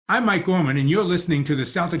I'm Mike Gorman, and you're listening to the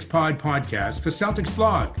CelticsPod podcast for Celtics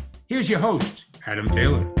Blog. Here's your host, Adam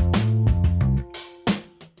Taylor.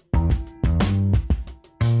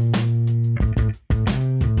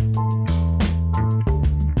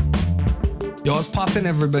 Yo, what's poppin',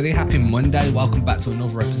 everybody? Happy Monday. Welcome back to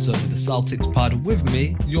another episode of the Celtics Pod with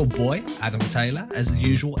me, your boy, Adam Taylor. As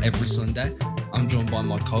usual, every Sunday, I'm joined by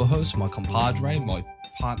my co-host, my compadre, my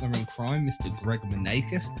partner in crime, Mr. Greg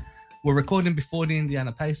Manakis. We're recording before the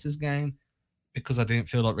Indiana Pacers game because I didn't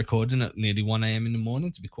feel like recording at nearly 1 a.m. in the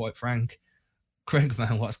morning, to be quite frank. Greg,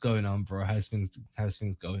 man, what's going on, bro? How's things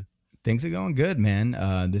going? Things are going good, man.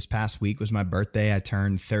 This past week was my birthday. I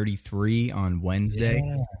turned 33 on Wednesday.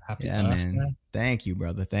 Yeah, happy birthday. Man. Thank you,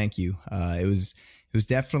 brother. Thank you. It was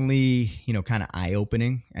definitely, kind of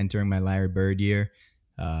eye-opening entering my Larry Bird year.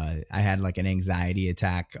 I had like an anxiety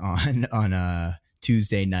attack on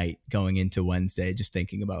Tuesday night going into Wednesday, just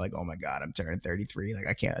thinking about like, oh my God, I'm turning 33. Like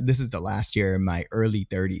I can't, this is the last year in my early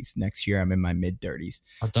 30s. Next year, I'm in my mid 30s.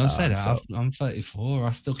 I don't say that. So, I'm 34.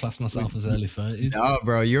 I still class myself as early 30s. No,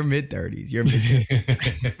 bro, you're mid 30s.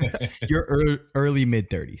 You're early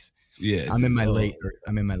mid 30s. Yeah. I'm in my late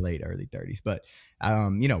early 30s. But,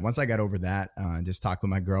 once I got over that, just talked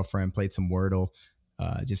with my girlfriend, played some Wordle,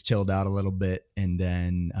 just chilled out a little bit. And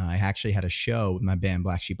then I actually had a show with my band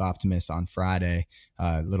Black Sheep Optimists on Friday,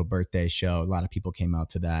 little birthday show. A lot of people came out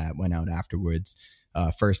to that, went out afterwards.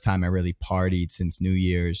 First time I really partied since New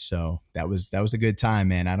Year's. So that was a good time,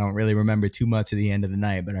 man. I don't really remember too much of the end of the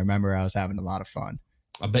night, but I remember I was having a lot of fun.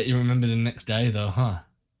 I bet you remember the next day though, huh?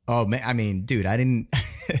 Oh man. I mean, dude, I didn't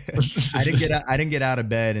get out of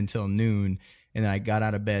bed until noon, and I got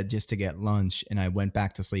out of bed just to get lunch, and I went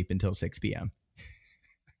back to sleep until 6 p.m.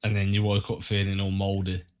 And then you woke up feeling all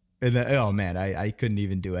moldy. And then, oh man, I couldn't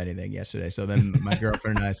even do anything yesterday. So then my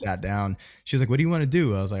girlfriend and I sat down. She was like, "What do you want to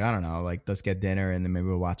do?" I was like, "I don't know. Like, let's get dinner and then maybe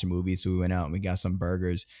we'll watch a movie." So we went out and we got some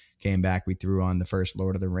burgers. Came back, we threw on the first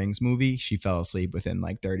Lord of the Rings movie. She fell asleep within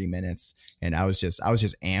like 30 minutes, and I was just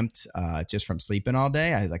amped just from sleeping all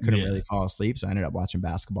day. I couldn't really fall asleep, so I ended up watching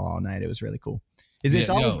basketball all night. It was really cool. It's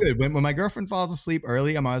always good when my girlfriend falls asleep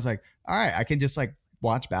early. I'm always like, all right, I can just like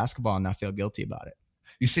watch basketball and not feel guilty about it.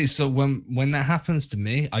 You see, so when that happens to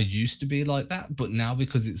me, I used to be like that, but now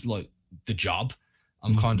because it's like the job,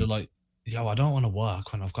 I'm kind of like, yo, I don't want to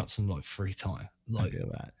work when I've got some like free time. Like, I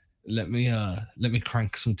feel that. Let me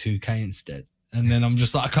crank some 2K instead, and then I'm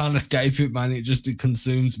just like, I can't escape it, man. It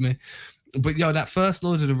consumes me. But yo, that first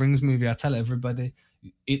Lord of the Rings movie, I tell everybody,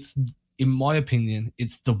 it's, in my opinion,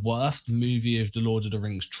 it's the worst movie of the Lord of the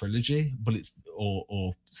Rings trilogy, but it's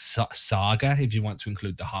or saga, if you want to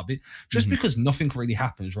include The Hobbit, just because nothing really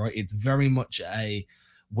happens, right? It's very much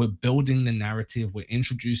we're building the narrative, we're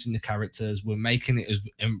introducing the characters, we're making it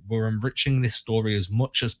we're enriching this story as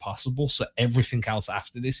much as possible. So everything else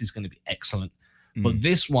after this is going to be excellent. But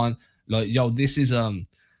this one, like, yo, this is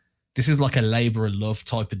like a labor of love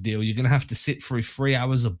type of deal. You're going to have to sit through 3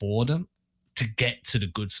 hours of boredom to get to the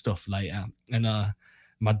good stuff later. And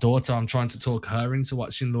my daughter, I'm trying to talk her into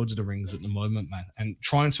watching Lord of the Rings at the moment, man, and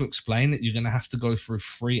trying to explain that you're going to have to go through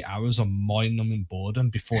 3 hours of mind-numbing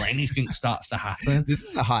boredom before anything starts to happen. This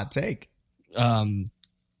is a hot take.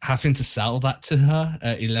 Having to sell that to her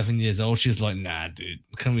at 11 years old, she's like, nah, dude,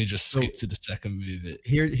 can we just skip to the second movie?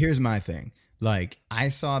 Here's my thing. Like, I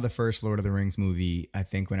saw the first Lord of the Rings movie, I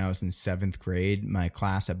think when I was in 7th grade. My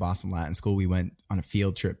class at Boston Latin School, we went on a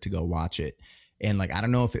field trip to go watch it. And like, I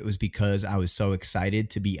don't know if it was because I was so excited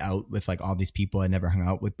to be out with like all these people I never hung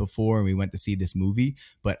out with before, and we went to see this movie,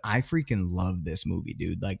 but I freaking love this movie,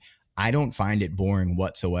 dude. Like, I don't find it boring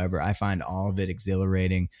whatsoever. I find all of it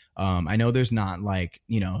exhilarating. I know there's not like,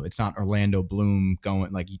 it's not Orlando Bloom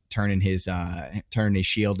going like turning his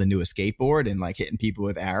shield into a skateboard and like hitting people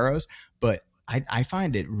with arrows, but I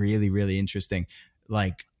find it really, really interesting.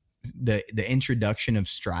 Like the introduction of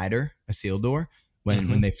Strider, Isildur,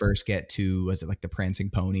 when they first get to, was it like the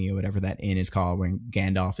Prancing Pony or whatever that inn is called, when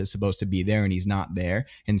Gandalf is supposed to be there and he's not there,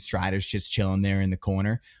 and Strider's just chilling there in the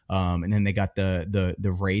corner. And then they got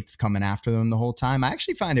the wraiths coming after them the whole time. I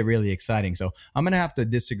actually find it really exciting. So I'm going to have to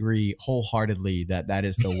disagree wholeheartedly that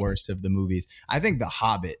is the worst of the movies. I think The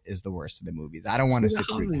Hobbit is the worst of the movies. I don't want to sit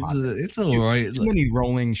through The Hobbit. It's all right. Too many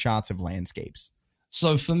rolling shots of landscapes.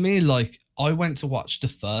 So for me, like, I went to watch the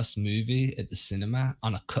first movie at the cinema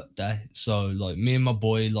on a cut day. So like me and my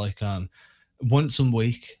boy, like once a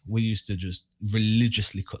week, we used to just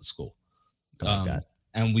religiously cut school. Like that.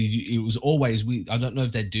 And it was always, I don't know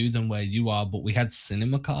if they do them where you are, but we had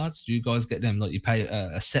cinema cards. Do you guys get them? Like you pay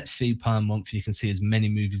a set fee per month. You can see as many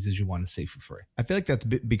movies as you want to see for free. I feel like that's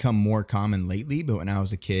become more common lately, but when I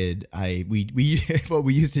was a kid, we what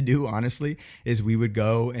we used to do, honestly, is we would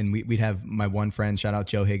go and we'd have my one friend, shout out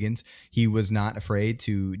Joe Higgins. He was not afraid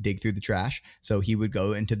to dig through the trash. So he would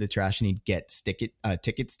go into the trash and he'd get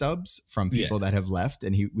ticket stubs from people that have left.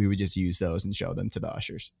 And we would just use those and show them to the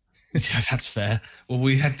ushers. Yeah, that's fair. Well,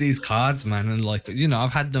 we had these cards, man, and like, you know,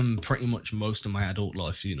 I've had them pretty much most of my adult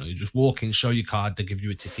life. You know, you just walk in, show your card, they give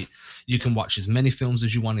you a ticket. You can watch as many films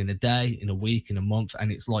as you want in a day, in a week, in a month,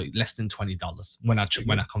 and it's like less than $20 when I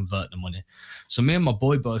convert the money. So me and my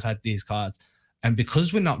boy both had these cards, and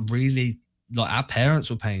because we're not really, like, our parents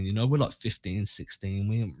were paying, you know, we're like 15, 16,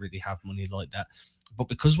 we didn't really have money like that, but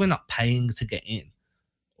because we're not paying to get in,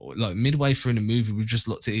 like midway through the movie, we just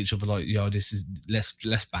looked at each other like, yo, this is less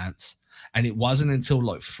bants. And it wasn't until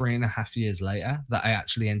like 3.5 years later that I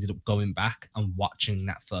actually ended up going back and watching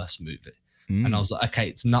that first movie. And I was like, okay,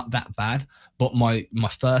 it's not that bad. But my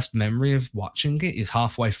first memory of watching it is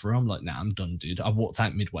halfway through. I'm like, nah, I'm done, dude. I walked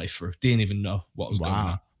out midway through. Didn't even know what was going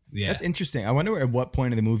on. Yeah. That's interesting. I wonder at what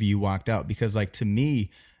point of the movie you walked out, because like to me,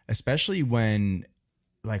 especially when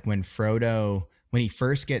Frodo, when he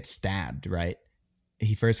first gets stabbed, right?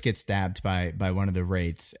 He first gets stabbed by one of the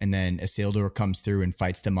wraiths, and then Isildur comes through and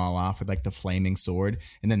fights them all off with like the flaming sword.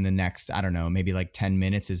 And then the next, I don't know, maybe like 10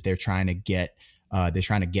 minutes is they're trying to get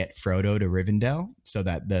Frodo to Rivendell so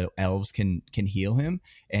that the elves can heal him.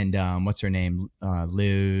 And what's her name?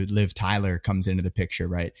 Liv Tyler comes into the picture,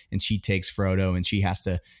 right? And she takes Frodo and she has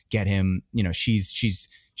to get him, you know, she's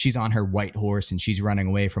on her white horse and she's running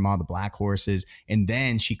away from all the black horses. And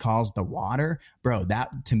then she calls the water. Bro,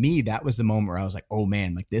 that to me, that was the moment where I was like, oh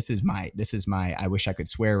man, like this is my, I wish I could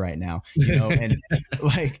swear right now, you know? And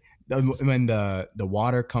like when the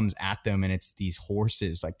water comes at them and it's these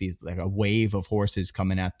horses, like a wave of horses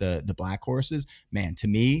coming at the black horses, man, to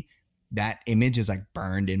me, that image is like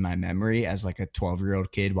burned in my memory as like a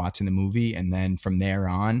 12-year-old kid watching the movie. And then from there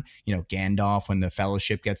on, you know, Gandalf, when the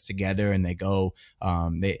fellowship gets together and they go,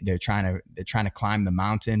 they're trying to climb the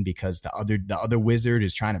mountain because the other wizard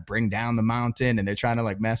is trying to bring down the mountain and they're trying to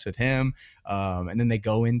like mess with him. And then they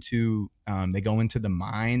go into the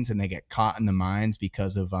mines and they get caught in the mines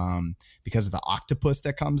because of the octopus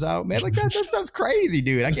that comes out. Man, like that stuff's crazy,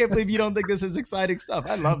 dude. I can't believe you don't think this is exciting stuff.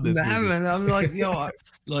 I love this movie. Man, I'm like, yo,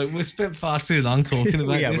 like we spent far too long talking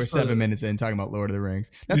about yeah, this. We're 7 minutes in talking about Lord of the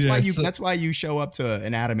Rings. That's why you show up to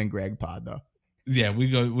an Adam and Greg pod though. Yeah, we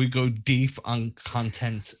go deep on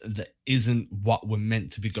content that isn't what we're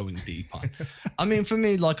meant to be going deep on. I mean, for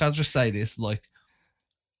me, like I'll just say this, like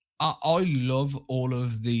I love all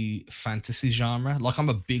of the fantasy genre. Like I'm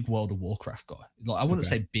a big World of Warcraft guy. Like I wouldn't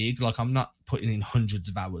say big, like I'm not putting in hundreds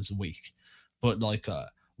of hours a week, but like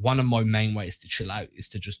one of my main ways to chill out is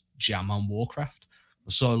to just jam on Warcraft.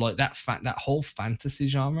 So like that whole fantasy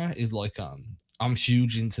genre is like I'm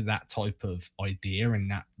huge into that type of idea and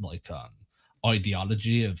that like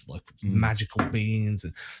ideology of like magical beings.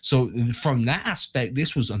 And so from that aspect,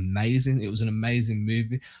 this was amazing. It was an amazing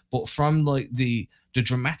movie. But from like the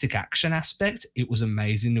dramatic action aspect, it was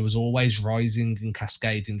amazing. There was always rising and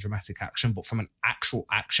cascading dramatic action, but from an actual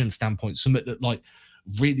action standpoint, something that like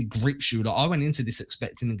really grips you. Like I went into this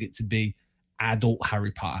expecting it to be adult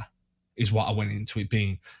Harry Potter is what I went into it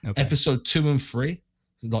being. Okay. Episode 2 and 3,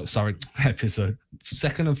 episode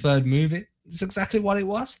 2nd and 3rd movie, it's exactly what it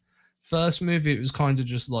was. First movie, it was kind of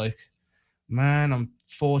just like, man, I'm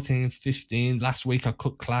 14, 15. Last week I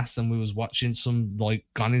cut class and we was watching some like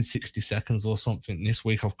Gone in 60 Seconds or something. This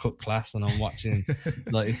week I've cut class and I'm watching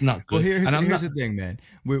like it's not good. Well, here's the thing, man.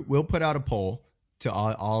 We'll put out a poll to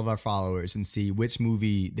all of our followers and see which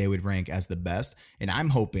movie they would rank as the best. And I'm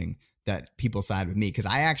hoping that people side with me because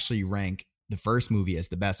I actually rank the first movie as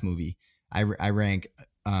the best movie. I rank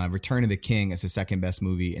Return of the King as the second best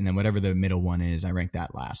movie. And then whatever the middle one is, I rank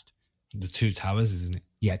that last. The Two Towers, isn't it?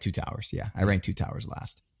 Yeah, Two Towers. Yeah, I rank Two Towers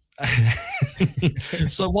last.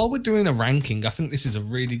 So while we're doing a ranking, I think this is a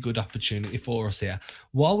really good opportunity for us here.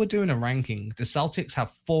 While we're doing a ranking, the Celtics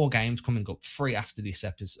have 4 games coming up, 3 after this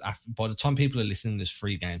episode. By the time people are listening, there's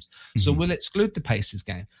 3 games. So we'll exclude the Pacers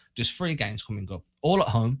game. There's 3 games coming up, all at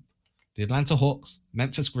home. The Atlanta Hawks,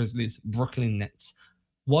 Memphis Grizzlies, Brooklyn Nets.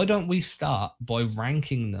 Why don't we start by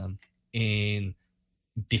ranking them in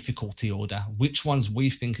difficulty order? Which ones we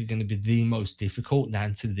think are going to be the most difficult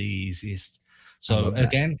down to the easiest. So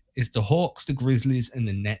again, it's the Hawks, the Grizzlies, and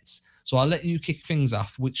the Nets. So I'll let you kick things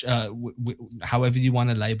off, which however you want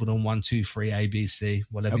to label them, 1, 2, 3, A, B, C,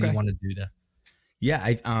 whatever you want to do there.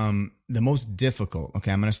 Yeah, the most difficult.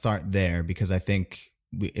 Okay, I'm going to start there because I think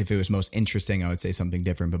if it was most interesting, I would say something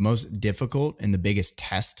different, but most difficult and the biggest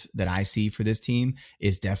test that I see for this team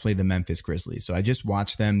is definitely the Memphis Grizzlies. So I just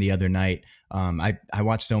watched them the other night. I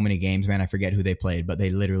watched so many games, man. I forget who they played, but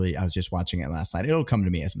I was just watching it last night. It'll come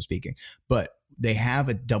to me as I'm speaking, but they have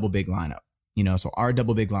a double big lineup. So our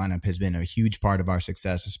double big lineup has been a huge part of our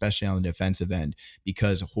success, especially on the defensive end,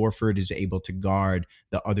 because Horford is able to guard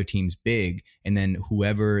the other team's big. And then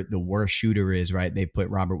whoever the worst shooter is, right, they put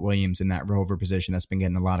Robert Williams in that rover position that's been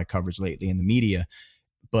getting a lot of coverage lately in the media.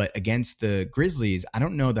 But against the Grizzlies, I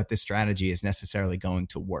don't know that this strategy is necessarily going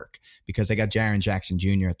to work because they got Jaren Jackson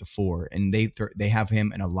Jr. at the 4, and they have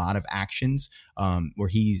him in a lot of actions where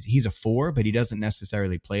he's a 4, but he doesn't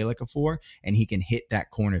necessarily play like a 4, and he can hit that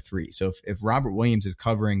corner 3. So if Robert Williams is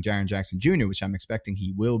covering Jaren Jackson Jr., which I'm expecting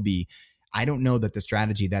he will be, I don't know that the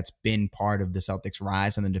strategy that's been part of the Celtics'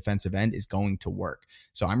 rise on the defensive end is going to work.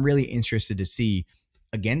 So I'm really interested to see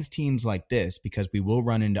against teams like this, because we will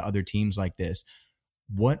run into other teams like this.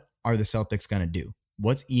 What are the Celtics going to do?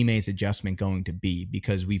 What's Ime's adjustment going to be?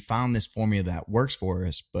 Because we found this formula that works for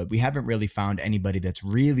us, but we haven't really found anybody that's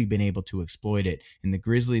really been able to exploit it. And the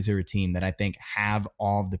Grizzlies are a team that I think have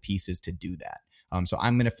all of the pieces to do that. So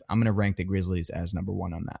I'm gonna rank the Grizzlies as number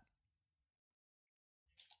 1 on that.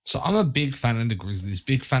 So I'm a big fan of the Grizzlies,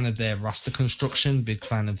 big fan of their roster construction, big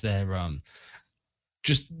fan of their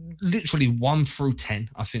just literally 1 through 10.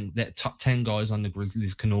 I think that top 10 guys on the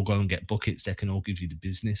Grizzlies can all go and get buckets. They can all give you the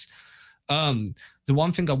business. The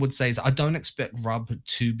one thing I would say is I don't expect Rob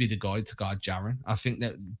to be the guy to guard Jaren. I think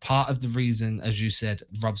that part of the reason, as you said,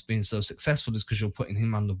 Rob's being so successful is because you're putting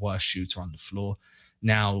him on the worst shooter on the floor.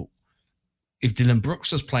 Now, if Dylan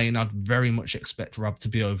Brooks was playing, I'd very much expect Rob to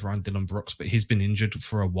be over on Dylan Brooks, but he's been injured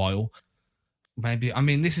for a while. Maybe. I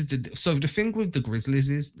mean, this is the thing with the Grizzlies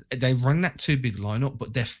is they run that 2 big lineup,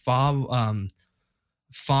 but they're far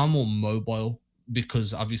more mobile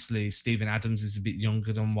because obviously Steven Adams is a bit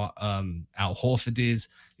younger than what Al Horford is.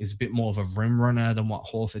 He's a bit more of a rim runner than what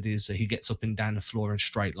Horford is, so he gets up and down the floor in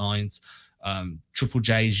straight lines. Triple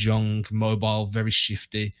J is young, mobile, very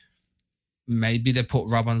shifty. Maybe they put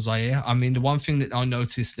Rob on Zaire. I mean, the one thing that I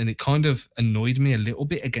noticed, and it kind of annoyed me a little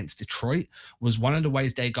bit against Detroit, was one of the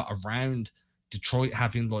ways they got around Detroit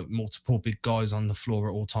having like multiple big guys on the floor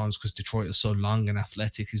at all times because Detroit is so long and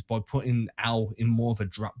athletic is by putting Al in more of a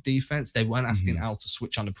drop defense. They weren't asking Al to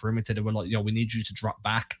switch on the perimeter. They were like, yo, we need you to drop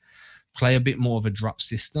back, play a bit more of a drop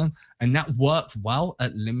system. And that worked well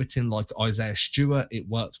at limiting like Isaiah Stewart. It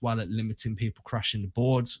worked well at limiting people crashing the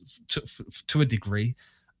boards to a degree.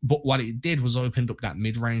 But what it did was opened up that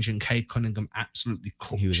mid-range, and Cade Cunningham absolutely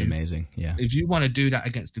cooked. He was amazing, yeah. If you want to do that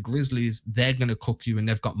against the Grizzlies, they're going to cook you, and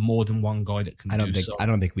they've got more than one guy that can do so. I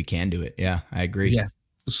don't think we can do it. Yeah, I agree. Yeah.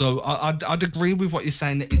 So I'd agree with what you're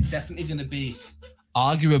saying. That it's definitely going to be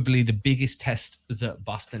arguably the biggest test that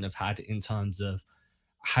Boston have had in terms of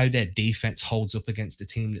how their defense holds up against a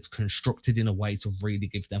team that's constructed in a way to really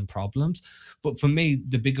give them problems. But for me,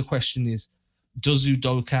 the bigger question is, does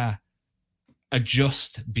Udoka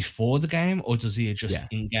adjust before the game or does he adjust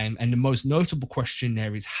in game? And the most notable question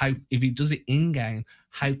there is how, if he does it in game,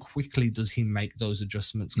 how quickly does he make those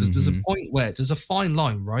adjustments? Because there's a point where there's a fine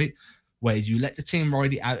line, right? Where you let the team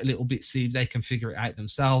ride it out a little bit, see if they can figure it out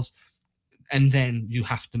themselves. And then you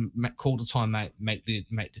have to call the timeout, make the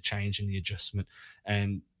change and the adjustment.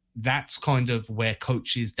 And that's kind of where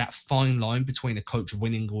coaches, that fine line between a coach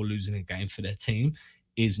winning or losing a game for their team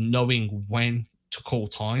is knowing when to call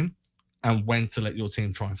time and when to let your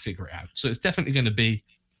team try and figure it out. So it's definitely going to be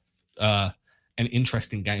an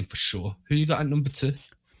interesting game for sure. Who you got at number 2?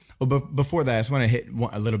 Well, but before that, I just want to hit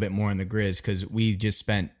a little bit more on the Grizz because we just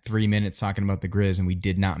spent 3 minutes talking about the Grizz and we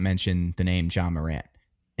did not mention the name Ja Morant.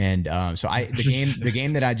 And the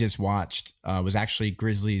game that I just watched was actually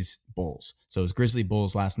Grizzlies Bulls. So it was Grizzly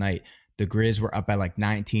Bulls last night. The Grizz were up by like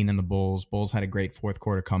 19 on the Bulls. Bulls had a great fourth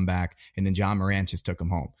quarter comeback, and then Ja Morant just took them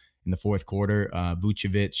home. In the fourth quarter,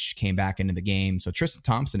 Vucevic came back into the game. So Tristan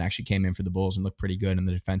Thompson actually came in for the Bulls and looked pretty good on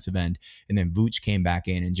the defensive end. And then Vuce came back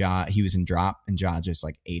in and he was in drop and Ja just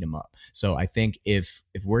like ate him up. So I think if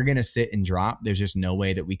we're going to sit and drop, there's just no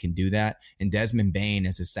way that we can do that. And Desmond Bane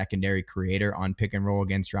as a secondary creator on pick and roll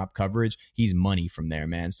against drop coverage, he's money from there,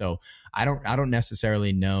 man. So I don't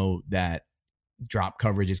necessarily know that drop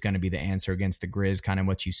coverage is going to be the answer against the Grizz, kind of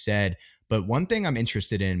what you said. But one thing I'm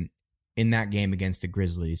interested in that game against the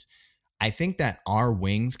Grizzlies, I think that our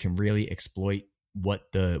wings can really exploit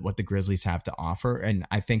what the Grizzlies have to offer. And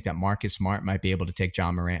I think that Marcus Smart might be able to take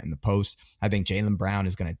Ja Morant in the post. I think Jaylen Brown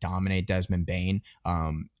is going to dominate Desmond Bane.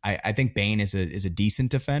 I think Bane is a decent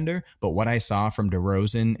defender, but what I saw from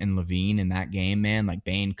DeRozan and Levine in that game, man, like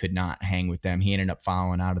Bane could not hang with them. He ended up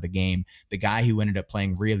fouling out of the game. The guy who ended up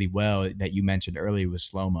playing really well that you mentioned earlier was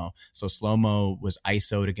Slow-Mo. So Slow-Mo was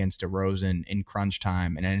ISO'd against DeRozan in crunch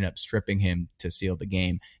time and ended up stripping him to seal the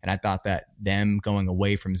game. And I thought that them going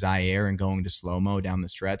away from Zaire and going to Slow-Mo down the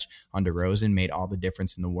stretch on DeRozan made all the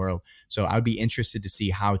difference in the world. So I would be interested to see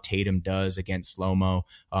how Tatum does against Slow-Mo.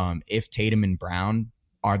 If Tatum and Brown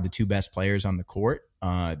are the two best players on the court,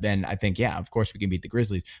 then I think, yeah, of course we can beat the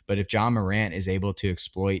Grizzlies. But if John Morant is able to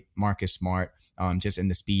exploit Marcus Smart just in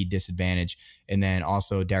the speed disadvantage, and then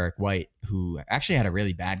also Derek White, who actually had a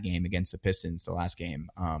really bad game against the Pistons the last game,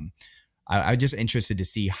 I'm just interested to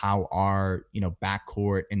see how our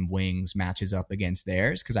backcourt and wings matches up against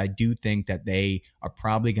theirs, because I do think that they are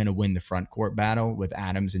probably going to win the front court battle with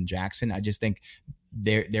Adams and Jackson. I just think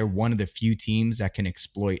they're one of the few teams that can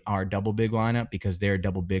exploit our double big lineup, because their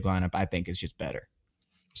double big lineup, I think, is just better.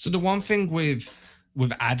 So the one thing with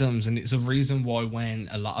Adams, and it's a reason why when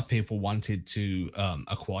a lot of people wanted to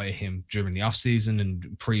acquire him during the offseason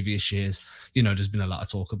and previous years, there's been a lot of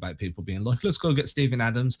talk about people being like, let's go get Steven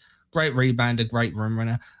Adams. Great rebounder, great rim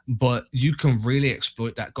runner, but you can really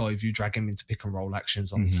exploit that guy if you drag him into pick and roll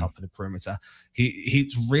actions on the top of the perimeter.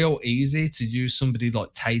 It's real easy to use somebody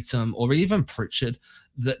like Tatum or even Pritchard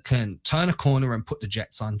that can turn a corner and put the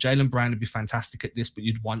Jets on. Jaylen Brown would be fantastic at this, but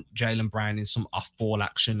you'd want Jaylen Brown in some off-ball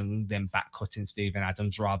action and then back-cutting Steven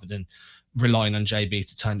Adams rather than relying on JB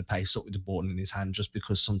to turn the pace up with the ball in his hand, just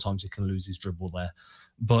because sometimes he can lose his dribble there.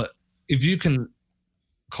 But if you can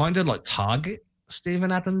kind of like target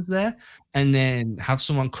Steven Adams there and then have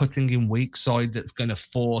someone cutting in weak side that's going to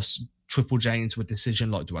force Triple J into a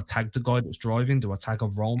decision like, do I tag the guy that's driving? Do I tag a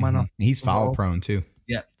roll man? He's foul prone too.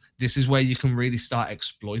 Yeah. This is where you can really start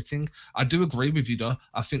exploiting. I do agree with you though.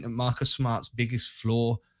 I think that Marcus Smart's biggest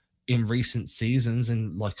flaw in recent seasons,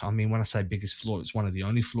 and when I say biggest flaw, it's one of the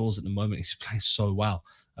only flaws at the moment. He's playing so well.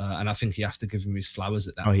 And I think you have to give him his flowers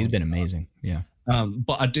at that point. He's been amazing. Yeah.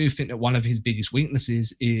 But I do think that one of his biggest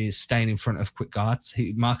weaknesses is staying in front of quick guards.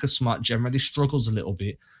 Marcus Smart generally struggles a little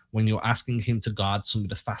bit when you're asking him to guard some of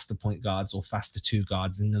the faster point guards or faster two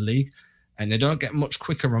guards in the league. And they don't get much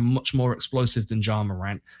quicker and much more explosive than John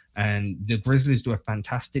Morant. And the Grizzlies do a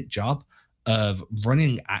fantastic job of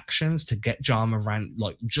running actions to get John Morant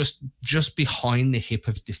just behind the hip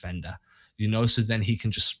of defender. So then he can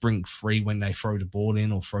just spring free when they throw the ball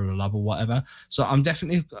in or throw the lob or whatever. So I'm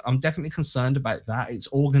definitely concerned about that. It's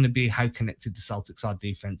all going to be how connected the Celtics are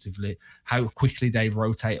defensively, how quickly they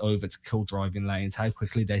rotate over to kill driving lanes, how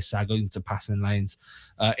quickly they sag into passing lanes.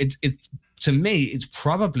 It's to me, it's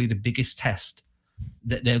probably the biggest test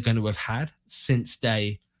that they're going to have had since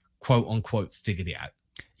they quote unquote figured it out.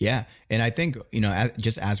 Yeah. And I think,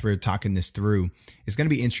 just as we're talking this through, it's going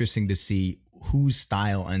to be interesting to see whose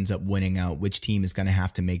style ends up winning out, which team is going to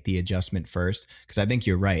have to make the adjustment first. Because I think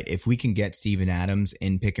you're right. If we can get Steven Adams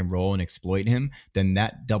in pick and roll and exploit him, then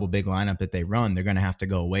that double big lineup that they run, they're going to have to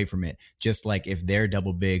go away from it. Just like if their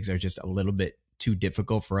double bigs are just a little bit too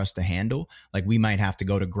difficult for us to handle, like we might have to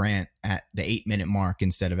go to Grant at the 8-minute mark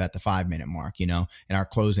instead of at the 5-minute mark, and our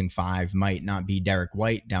closing five might not be Derek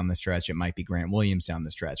White down the stretch. It might be Grant Williams down the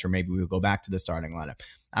stretch, or maybe we'll go back to the starting lineup.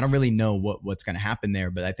 I don't really know what's going to happen there,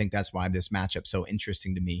 but I think that's why this matchup's so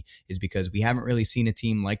interesting to me, is because we haven't really seen a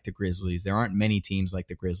team like the Grizzlies. There aren't many teams like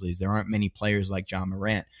the Grizzlies. There aren't many players like John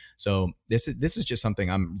Morant. So this is just something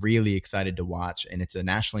I'm really excited to watch, and it's a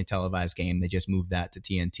nationally televised game. They just moved that to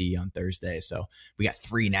TNT on Thursday. So we got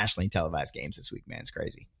 3 nationally televised games this week, man. It's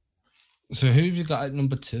crazy. So who have you got at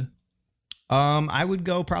number 2? I would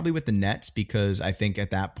go probably with the Nets, because I think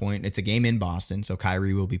at that point it's a game in Boston, so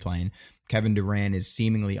Kyrie will be playing. Kevin Durant is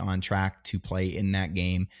seemingly on track to play in that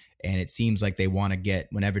game, and it seems like they want to get,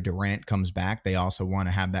 whenever Durant comes back, they also want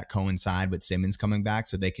to have that coincide with Simmons coming back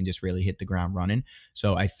so they can just really hit the ground running.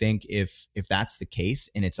 So I think if that's the case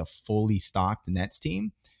and it's a fully stocked Nets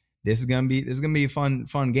team, this is gonna be a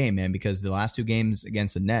fun game, man, because the last 2 games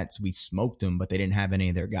against the Nets, we smoked them, but they didn't have any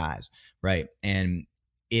of their guys, right? And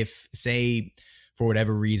if, say, for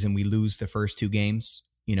whatever reason, we lose the first 2 games,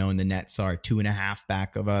 and the Nets are 2.5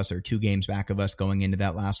 back of us or 2 games back of us going into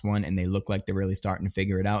that last one, and they look like they're really starting to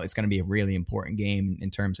figure it out, it's going to be a really important game in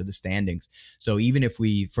terms of the standings. So even if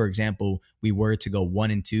we, for example, we were to go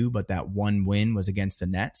 1-2, but that one win was against the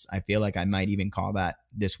Nets, I feel like I might even call that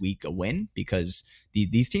this week a win, because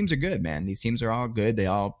these teams are good, man. These teams are all good. They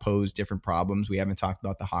all pose different problems. We haven't talked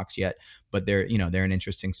about the Hawks yet, but they're an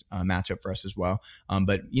interesting matchup for us as well.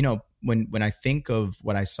 But when I think of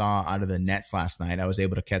what I saw out of the Nets last night, I was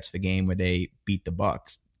able to catch the game where they beat the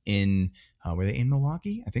Bucks in Were they in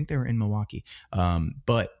Milwaukee? I think they were in Milwaukee.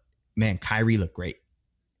 But man, Kyrie looked great.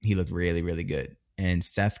 He looked really, really good. And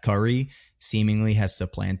Seth Curry seemingly has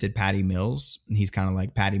supplanted Patty Mills. He's kind of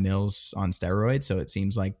like Patty Mills on steroids. So it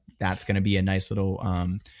seems like that's going to be a nice little,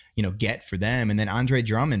 get for them. And then Andre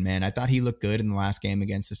Drummond, man, I thought he looked good in the last game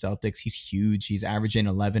against the Celtics. He's huge. He's averaging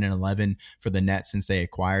 11 and 11 for the Nets since they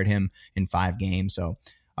acquired him in 5 games. So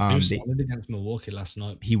he was solid against Milwaukee last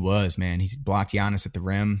night. He was, man. He blocked Giannis at the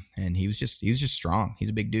rim, and he was just strong. He's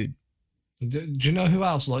a big dude. Do you know who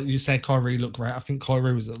else? Like you said, Kyrie looked great. I think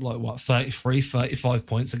Kyrie was at 35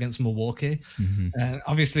 points against Milwaukee. Mm-hmm. And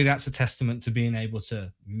obviously that's a testament to being able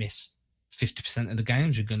to miss 50% of the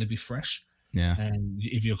games. You're going to be fresh. Yeah. And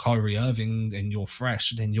if you're Kyrie Irving and you're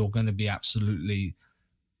fresh, then you're going to be absolutely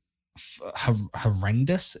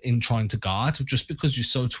horrendous in trying to guard just because you're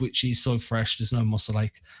so twitchy, so fresh. There's no muscle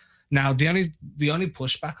ache. Now, the only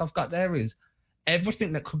pushback I've got there is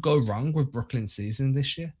everything that could go wrong with Brooklyn's season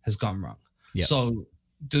this year has gone wrong. Yep. So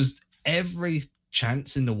there's every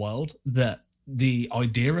chance in the world that the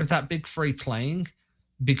idea of that big three playing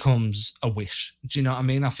becomes a wish. Do you know what I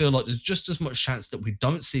mean? I feel like there's just as much chance that we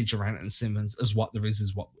don't see Durant and Simmons as what there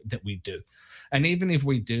is that we do. And even if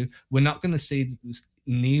we do, we're not going to see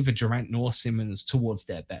neither Durant nor Simmons towards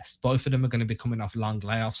their best. Both of them are going to be coming off long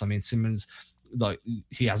layoffs. I mean, Simmons,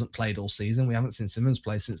 he hasn't played all season. We haven't seen Simmons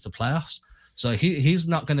play since the playoffs. So he's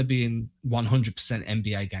not going to be in 100%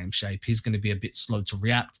 NBA game shape. He's going to be a bit slow to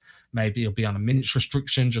react. Maybe he'll be on a minutes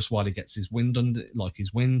restriction just while he gets his wind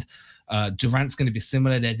his wind. Durant's going to be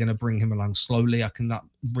similar. They're going to bring him along slowly. I cannot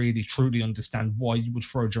really truly understand why you would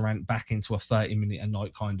throw Durant back into a 30-minute a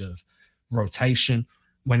night kind of rotation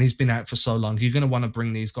when he's been out for so long. You're going to want to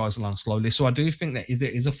bring these guys along slowly. So I do think that if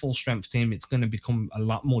it is a full strength team, it's going to become a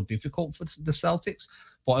lot more difficult for the Celtics.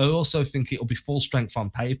 But I also think it'll be full strength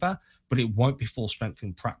on paper, but it won't be full strength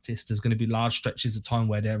in practice. There's going to be large stretches of time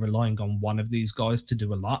where they're relying on one of these guys to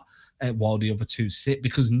do a lot while the other two sit,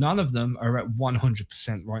 because none of them are at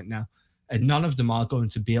 100% right now. And none of them are going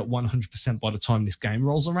to be at 100% by the time this game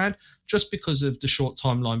rolls around, just because of the short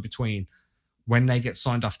timeline between when they get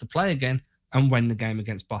signed off to play again and when the game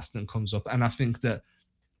against Boston comes up. And I think that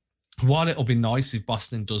while it'll be nice if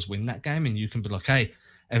Boston does win that game and you can be like, hey,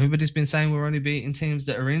 everybody's been saying we're only beating teams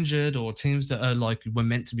that are injured or teams that are like we're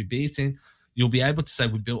meant to be beating, you'll be able to say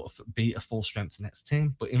we beat a full-strength Nets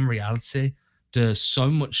team. But in reality, there's so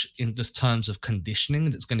much in just terms of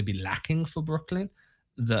conditioning that's going to be lacking for Brooklyn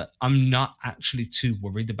that I'm not actually too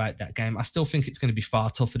worried about that game. I still think it's going to be far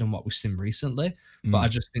tougher than what we've seen recently, but I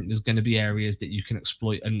just think there's going to be areas that you can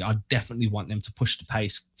exploit, and I definitely want them to push the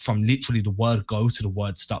pace from literally the word go to the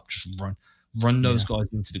word stop. Just run those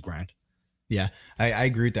guys into the ground. Yeah, I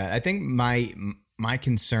agree with that. I think my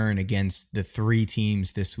concern against the 3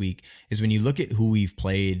 teams this week is when you look at who we've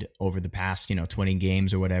played over the past, 20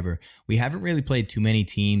 games or whatever, we haven't really played too many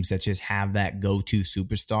teams that just have that go-to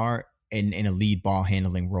superstar in a lead ball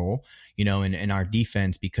handling role, in our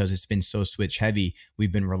defense, because it's been so switch heavy.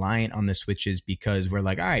 We've been reliant on the switches because we're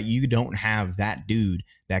like, all right, you don't have that dude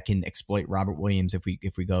that can exploit Robert Williams if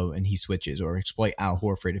we go and he switches, or exploit Al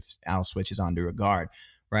Horford if Al switches onto a guard.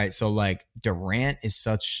 Right. So like Durant is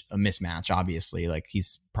such a mismatch, obviously. Like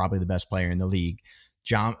he's probably the best player in the league.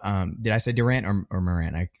 Did I say Durant or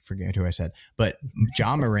Morant? I forget who I said, but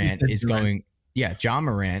John Morant is going. Yeah, John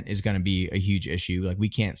Morant is going to be a huge issue. Like we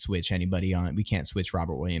can't switch anybody on. We can't switch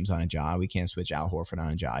Robert Williams on a Ja. We can't switch Al Horford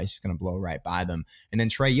on a Ja. He's going to blow right by them. And then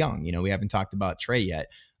Trae Young, we haven't talked about Trae yet.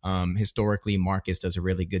 Historically, Marcus does a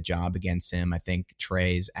really good job against him. I think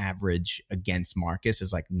Trae's average against Marcus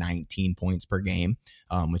is like 19 points per game,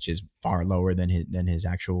 which is far lower than his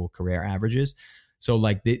actual career averages. So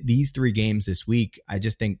like these 3 games this week, I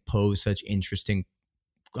just think pose such interesting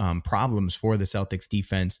problems for the Celtics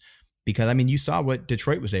defense. Because, I mean, you saw what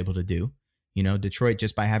Detroit was able to do. Detroit,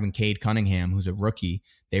 just by having Cade Cunningham, who's a rookie,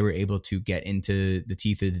 they were able to get into the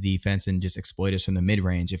teeth of the defense and just exploit us from the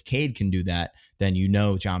mid-range. If Cade can do that, then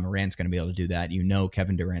John Morant's going to be able to do that.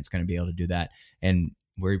 Kevin Durant's going to be able to do that. And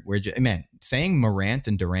we're just, man, saying Morant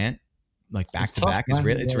and Durant like back to back is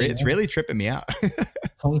really, it's really tripping me out.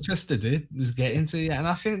 Tongue twister, dude, is getting to you. And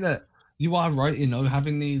I think that you are right,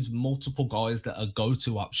 having these multiple guys that are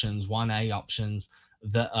go-to options, 1A options,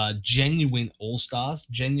 that are genuine all-stars,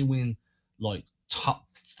 genuine like top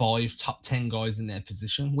 5, top 10 guys in their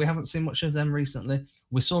position. We haven't seen much of them recently.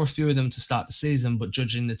 We saw a few of them to start the season, but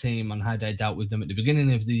judging the team on how they dealt with them at the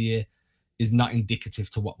beginning of the year is not indicative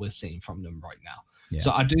to what we're seeing from them right now. Yeah.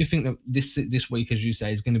 So I do think that this week, as you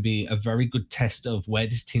say, is going to be a very good test of where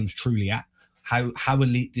this team's truly at, how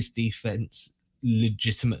elite this defense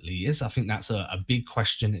legitimately is. I think that's a big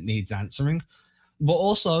question that needs answering. But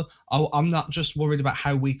also, I'm not just worried about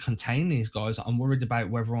how we contain these guys. I'm worried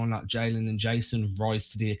about whether or not Jalen and Jason rise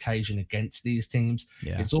to the occasion against these teams.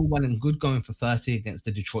 Yeah. It's all well and good going for 30 against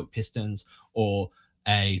the Detroit Pistons or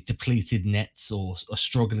a depleted Nets or a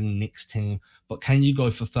struggling Knicks team. But can you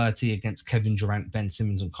go for 30 against Kevin Durant, Ben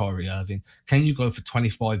Simmons, and Kyrie Irving? Can you go for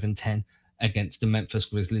 25 and 10 against the Memphis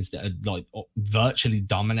Grizzlies that are like virtually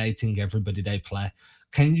dominating everybody they play?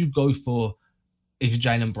 Can you go for, if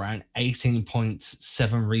Jaylen Brown, 18 points,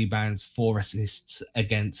 7 rebounds, 4 assists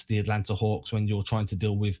against the Atlanta Hawks when you're trying to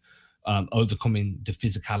deal with overcoming the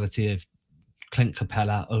physicality of Clint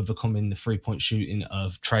Capella, overcoming the 3-point shooting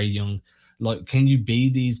of Trae Young? Like, can you be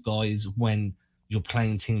these guys when you're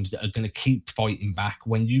playing teams that are going to keep fighting back?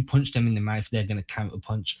 When you punch them in the mouth, they're going to counter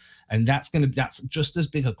punch. And that's just as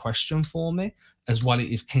big a question for me as what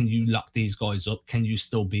it is. Can you lock these guys up? Can you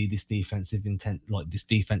still be this this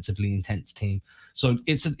defensively intense team? So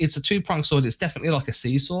it's a two-pronged sword. It's definitely like a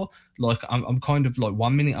seesaw. Like I'm kind of like,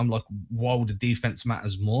 1 minute I'm like, whoa, the defense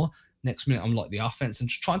matters more. Next minute I'm like the offense, and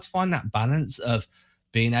just trying to find that balance of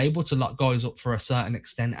being able to lock guys up for a certain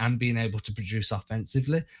extent and being able to produce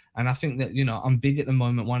offensively. And I think that, I'm big at the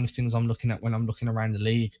moment. One of the things I'm looking at when I'm looking around the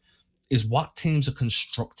league is what teams are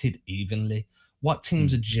constructed evenly, what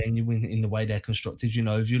teams are genuine in the way they're constructed.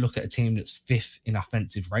 If you look at a team that's 5th in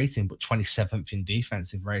offensive rating, but 27th in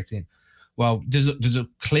defensive rating, well, there's a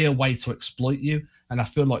clear way to exploit you. And I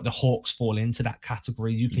feel like the Hawks fall into that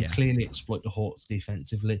category. You can clearly exploit the Hawks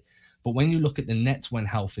defensively. But when you look at the Nets when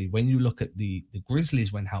healthy, when you look at the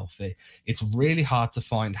Grizzlies when healthy, it's really hard to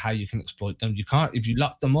find how you can exploit them. You can't, if you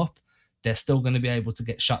lock them up, they're still going to be able to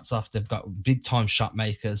get shots off. They've got big time shot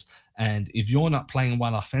makers. And if you're not playing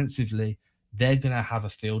well offensively, they're going to have a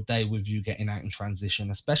field day with you getting out in transition,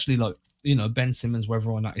 especially like, Ben Simmons,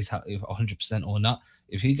 whether or not he's 100% or not.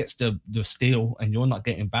 If he gets the steal and you're not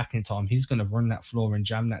getting back in time, he's going to run that floor and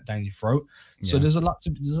jam that down your throat. So there's a lot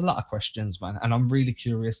of questions, man. And I'm really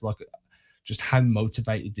curious, like, just how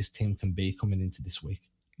motivated this team can be coming into this week.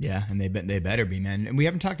 Yeah, and they better be, man. And we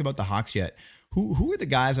haven't talked about the Hawks yet. Who are the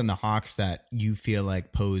guys on the Hawks that you feel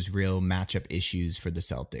like pose real matchup issues for the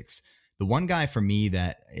Celtics? The one guy for me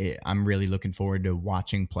that I'm really looking forward to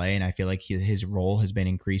watching play, and I feel like his role has been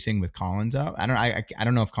increasing with Collins out. I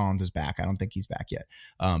don't know if Collins is back. I don't think he's back yet.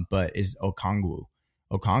 But is Okongwu.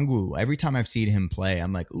 Every time I've seen him play,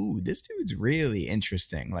 I'm like, ooh, this dude's really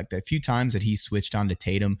interesting. Like the few times that he switched on to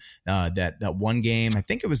Tatum, that one game, I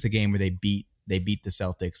think it was the game where they beat the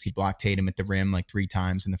Celtics. He blocked Tatum at the rim like 3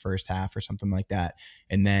 times in the first half or something like that.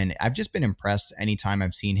 And then I've just been impressed anytime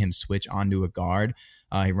I've seen him switch onto a guard.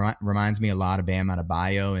 He reminds me a lot of Bam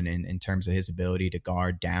Adebayo and in terms of his ability to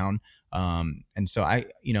guard down. And so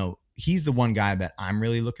he's the one guy that I'm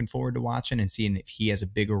really looking forward to watching and seeing if he has a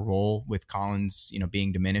bigger role with Collins,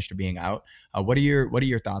 being diminished or being out. What are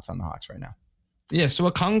your thoughts on the Hawks right now? Yeah,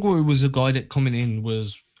 so Okongwu was a guy that coming in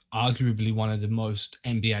was arguably one of the most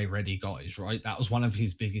NBA ready guys, right? That was one of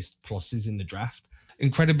his biggest pluses in the draft.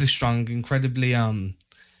 Incredibly strong, incredibly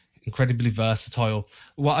versatile.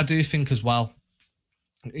 What I do think as well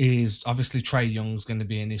is obviously Trae Young's going to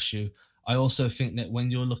be an issue. I also think that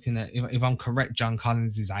when you're looking at, if I'm correct, John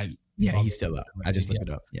Collins is out. Yeah, he's still up. I just looked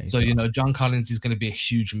it up. Yeah, so, John Collins is going to be a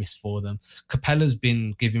huge miss for them. Capella's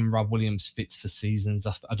been giving Rob Williams fits for seasons.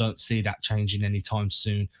 I don't see that changing anytime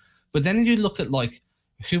soon. But then you look at, like,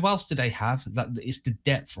 who else do they have? That it's the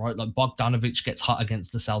depth, right? Like Bogdanovich gets hot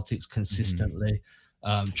against the Celtics consistently.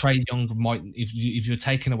 Trae Young might, if you're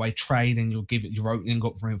taking away Trae, then you're opening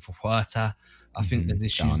up room for Huerta. I think there's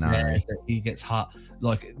issues there that he gets hot.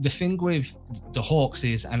 Like the thing with the Hawks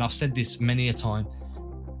is, and I've said this many a time,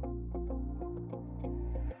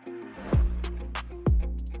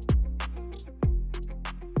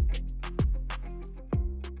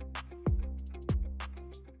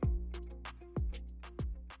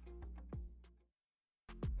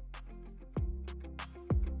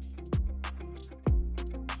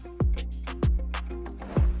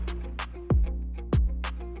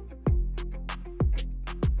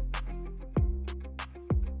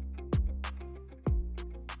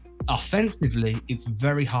 offensively, it's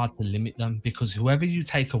very hard to limit them because whoever you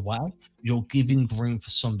take away, you're giving room for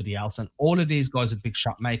somebody else. And all of these guys are big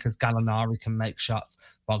shot makers. Gallinari can make shots.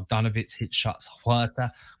 Bogdanovich hits shots.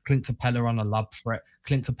 Huerta, Clint Capella on a lob threat.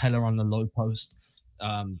 Clint Capella on the low post.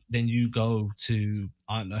 Then you go to,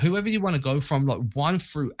 I don't know, whoever you want to go from, like 1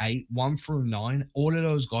 through 8, 1 through 9. All of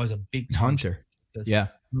those guys are big. Hunter. Yeah.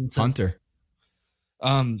 Hunter.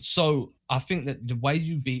 So I think that the way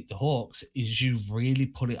you beat the Hawks is you really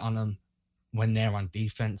put it on them when they're on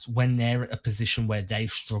defense, when they're at a position where they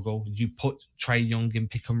struggle. You put Trae Young in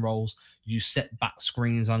pick and rolls, you set back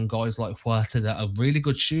screens on guys like Huerta that are really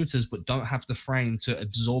good shooters but don't have the frame to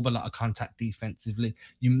absorb a lot of contact defensively.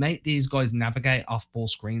 You make these guys navigate off-ball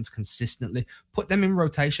screens consistently, put them in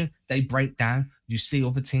rotation, they break down. You see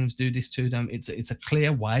other teams do this to them. It's a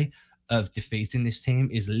clear way of defeating this team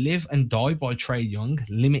is live and die by Trae Young,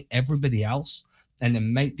 limit everybody else, and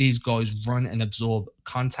then make these guys run and absorb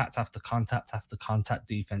contact after contact after contact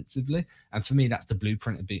defensively. And for me, that's the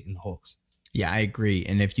blueprint of beating the Hawks. Yeah, I agree.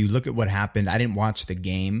 And if you look at what happened, I didn't watch the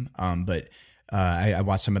game, but I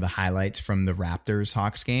watched some of the highlights from the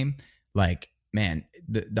Raptors-Hawks game. Like, man,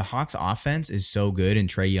 the Hawks offense is so good and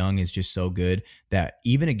Trae Young is just so good that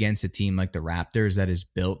even against a team like the Raptors that is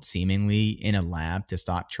built seemingly in a lab to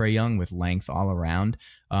stop Trae Young with length all around,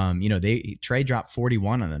 Trae dropped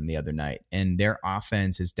 41 on them the other night, and their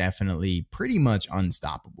offense is definitely pretty much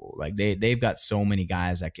unstoppable. Like they've got so many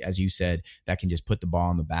guys, that, as you said, that can just put the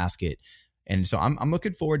ball in the basket. And so I'm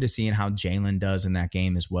looking forward to seeing how Jalen does in that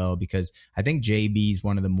game as well, because I think JB is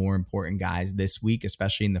one of the more important guys this week,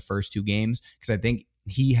 especially in the first two games, because I think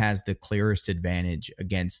he has the clearest advantage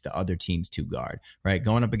against the other team's two guard, right?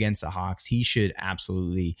 Going up against the Hawks, he should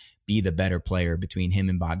absolutely be the better player between him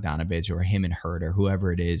and Bogdanovich or him and Hurt or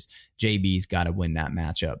whoever it is. JB's got to win that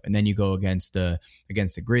matchup. And then you go against the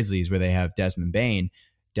Grizzlies where they have Desmond Bane.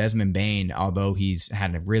 Desmond Bane, although he's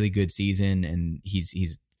had a really good season and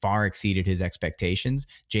he's far exceeded his expectations,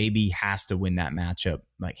 JB has to win that matchup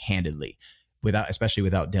like handedly, especially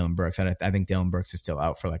without Dillon Brooks. I think Dillon Brooks is still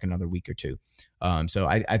out for like another week or two. So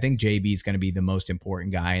I think JB is going to be the most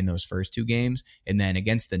important guy in those first two games. And then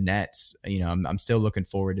against the Nets, I'm still looking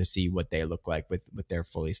forward to see what they look like with their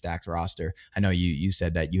fully stacked roster. I know you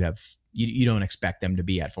said that you don't expect them to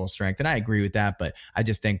be at full strength, and I agree with that. But I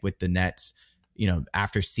just think with the Nets,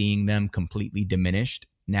 after seeing them completely diminished,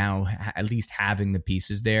 now at least having the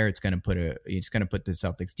pieces there, it's going to put the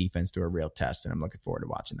Celtics defense through a real test, and I'm looking forward to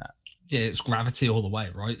watching that. Yeah, it's gravity all the way,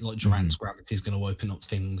 right? Like Durant's gravity is going to open up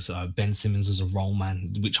things. Ben Simmons as a role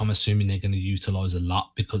man, which I'm assuming they're going to utilize a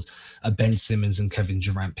lot, because a Ben Simmons and Kevin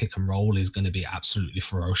Durant pick and roll is going to be absolutely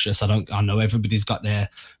ferocious. I know everybody's got their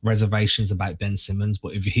reservations about Ben Simmons,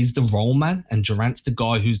 but if he's the role man and Durant's the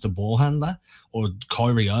guy who's the ball handler, or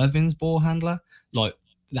Kyrie Irving's ball handler, like,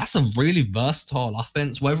 that's a really versatile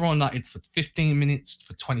offense. Whether or not it's for 15 minutes,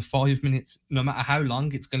 for 25 minutes, no matter how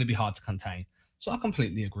long, it's going to be hard to contain. So I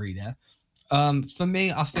completely agree there. For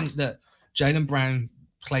me, I think that Jaylen Brown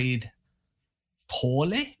played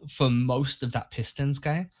poorly for most of that Pistons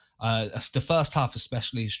game. The first half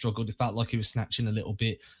especially, he struggled. It felt like he was snatching a little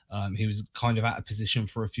bit. He was kind of out of position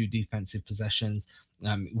for a few defensive possessions.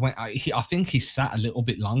 I think he sat a little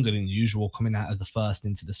bit longer than usual coming out of the first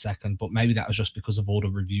into the second, but maybe that was just because of all the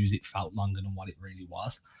reviews. It felt longer than what it really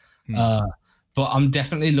was. But I'm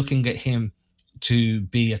definitely looking at him to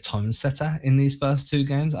be a tone setter in these first two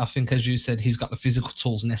games. I think, as you said, he's got the physical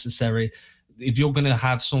tools necessary. If you're going to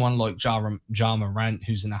have someone like Ja Morant,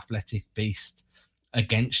 who's an athletic beast,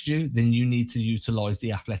 against you, then you need to utilize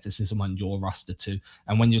the athleticism on your roster too.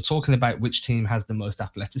 And when you're talking about which team has the most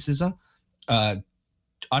athleticism, I'd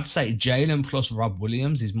say Jalen plus Rob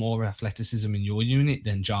Williams is more athleticism in your unit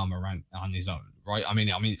than Ja Morant on his own, right? I mean,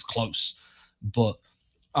 it's close, but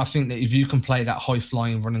I think that if you can play that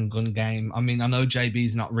high-flying run-and-gun game, I mean, I know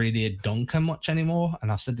JB's not really a dunker much anymore, and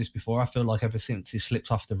I've said this before, I feel like ever since he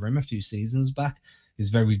slipped off the rim a few seasons back, he's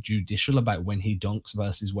very judicial about when he dunks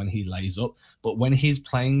versus when he lays up. But when he's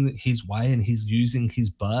playing his way and he's using his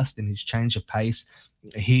burst and his change of pace,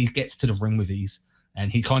 he gets to the rim with ease. And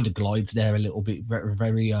he kind of glides there a little bit, very,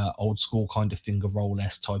 very old school kind of finger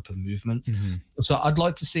roll-esque type of movements. So I'd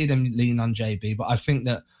like to see them lean on JB, but I think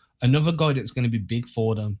that another guy that's going to be big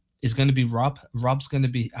for them is going to be Rob. Rob's going to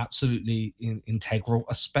be absolutely integral,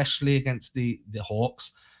 especially against the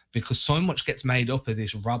Hawks, because so much gets made up of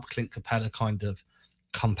this Rob Clint Capella kind of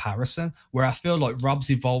comparison, where I feel like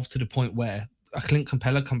Rob's evolved to the point where a Clint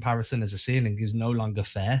Capella comparison as a ceiling is no longer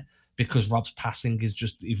fair, because Rob's passing is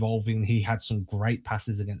just evolving. He had some great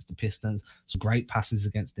passes against the Pistons, some great passes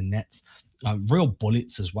against the Nets, real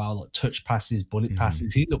bullets as well, like touch passes, bullet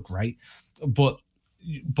passes. He looked great. But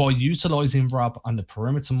by utilizing Rob on the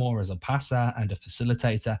perimeter more as a passer and a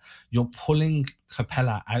facilitator, you're pulling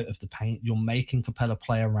Capella out of the paint. You're making Capella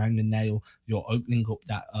play around the nail. You're opening up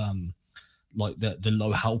that like the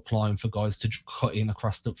low help line for guys to cut in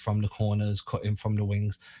from the corners, cut in from the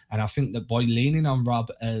wings. And I think that by leaning on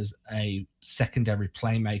Rob as a secondary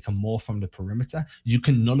playmaker more from the perimeter, you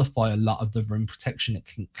can nullify a lot of the rim protection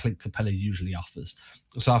that Clint Capella usually offers.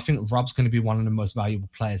 So I think Rob's going to be one of the most valuable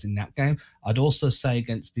players in that game. I'd also say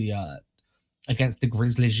against the Against the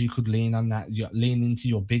Grizzlies, you could lean on that. You lean into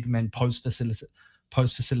your big men post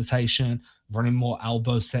facilitation, running more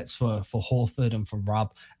elbow sets for Horford and for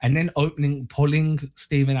Rob, and then pulling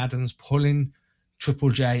Steven Adams, pulling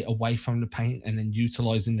Triple J away from the paint, and then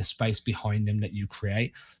utilizing the space behind them that you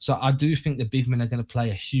create. So I do think the big men are going to play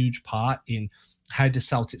a huge part in how the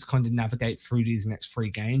Celtics kind of navigate through these next 3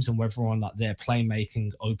 games, and whether or not their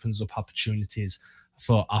playmaking opens up opportunities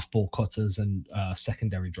for off-ball cutters and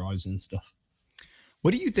secondary drives and stuff.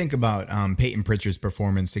 What do you think about Peyton Pritchard's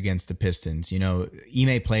performance against the Pistons? You know,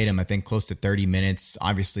 Ime played him, I think, close to 30 minutes.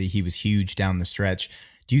 Obviously, he was huge down the stretch.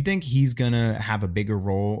 Do you think he's going to have a bigger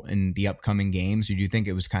role in the upcoming games, or do you think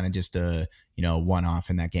it was kind of just a, one-off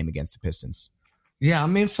in that game against the Pistons? Yeah, I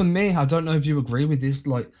mean, for me, I don't know if you agree with this.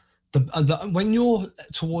 Like, when you're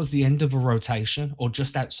towards the end of a rotation or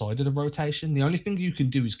just outside of the rotation, the only thing you can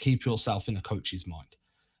do is keep yourself in a coach's mind.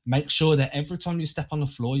 Make sure that every time you step on the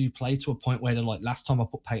floor, you play to a point where they're like, last time I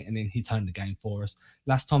put Peyton in, he turned the game for us.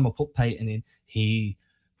 Last time I put Peyton in, he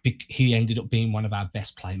ended up being one of our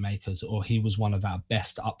best playmakers, or he was one of our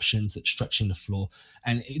best options at stretching the floor.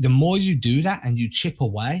 And the more you do that and you chip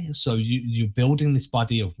away, so you're building this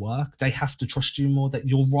body of work, they have to trust you more, that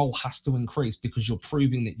your role has to increase because you're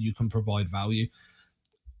proving that you can provide value.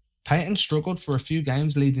 Peyton struggled for a few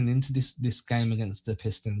games leading into this game against the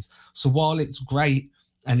Pistons. So while it's great,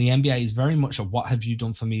 and the NBA is very much a what have you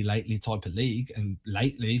done for me lately type of league, and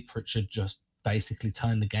lately Pritchard just basically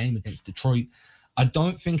turned the game against Detroit, I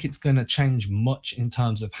don't think it's going to change much in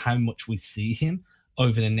terms of how much we see him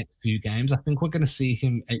over the next few games. I think we're going to see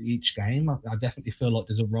him at each game. I definitely feel like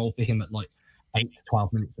there's a role for him at like 8 to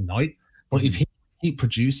 12 minutes a night. But if he keep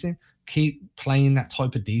producing, keep playing that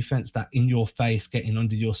type of defense, that in your face, getting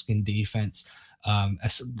under your skin defense, 4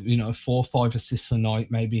 or 5 assists a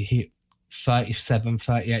night, maybe hit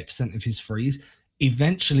 38% of his threes.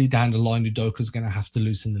 Eventually down the line, Udoka's going to have to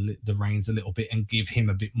loosen the reins a little bit and give him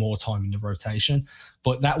a bit more time in the rotation.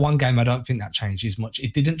 But that one game, I don't think that changes much.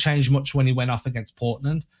 It didn't change much when he went off against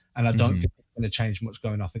Portland, and I don't think it's going to change much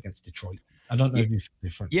going off against Detroit. I don't know if you feel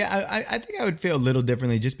different. Yeah, I think I would feel a little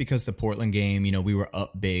differently just because the Portland game, we were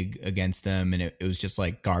up big against them, and it was just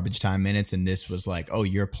like garbage time minutes, and this was like, oh,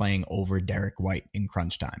 you're playing over Derek White in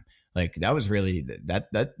crunch time. Like that was really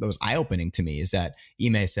that was eye-opening to me, is that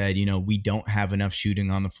Ime said, we don't have enough shooting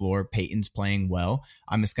on the floor. Peyton's playing well.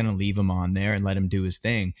 I'm just going to leave him on there and let him do his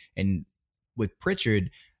thing. And with Pritchard,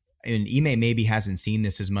 and Ime maybe hasn't seen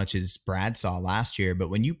this as much as Brad saw last year, but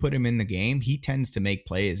when you put him in the game, he tends to make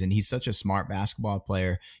plays, and he's such a smart basketball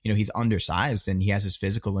player. He's undersized and he has his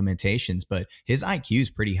physical limitations, but his IQ is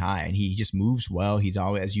pretty high, and he just moves well. He's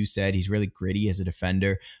always, as you said, he's really gritty as a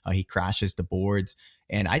defender. He crashes the boards.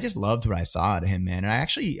 And I just loved what I saw out of him, man. And I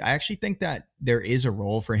actually think that there is a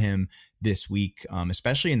role for him this week,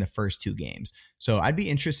 especially in the first 2 games. So I'd be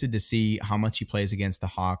interested to see how much he plays against the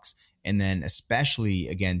Hawks, and then especially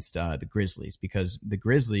against the Grizzlies, because the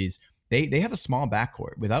Grizzlies, they have a small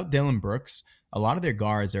backcourt. Without Dillon Brooks, a lot of their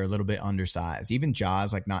guards are a little bit undersized. Even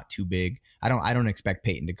Ja's like not too big. I don't expect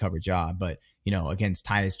Peyton to cover Ja, but against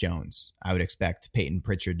Tyus Jones, I would expect Peyton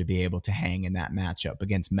Pritchard to be able to hang in that matchup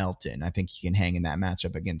against Melton. I think he can hang in that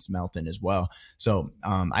matchup against Melton as well. So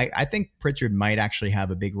I think Pritchard might actually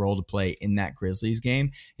have a big role to play in that Grizzlies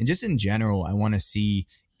game. And just in general, I want to see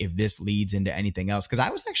if this leads into anything else, because I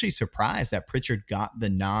was actually surprised that Pritchard got the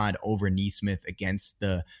nod over Nesmith against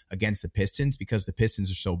the Pistons, because the Pistons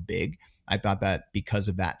are so big. I thought that because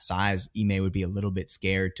of that size, Ime would be a little bit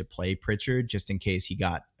scared to play Pritchard just in case he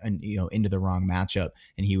got into the wrong matchup,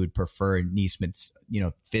 and he would prefer Nesmith's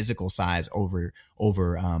physical size over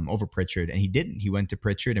Pritchard, and he didn't. He went to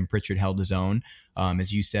Pritchard, and Pritchard held his own.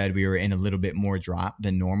 As you said, we were in a little bit more drop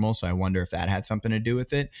than normal, so I wonder if that had something to do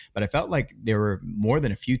with it. But I felt like there were more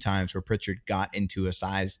than a few times where Pritchard got into a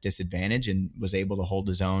size disadvantage and was able to hold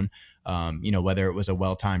his own. Whether it was a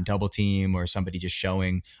well-timed double team or somebody just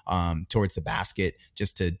showing towards the basket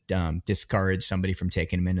just to discourage somebody from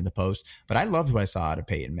taking him into the post. But I loved what I saw out of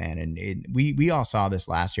Peyton, man. And we all saw this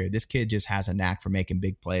last year. This kid just has a knack for making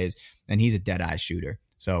big plays, and he's a dead-eye shooter.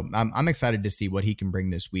 So I'm excited to see what he can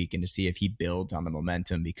bring this week and to see if he builds on the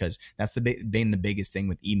momentum, because that's been the biggest thing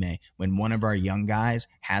with Ime. When one of our young guys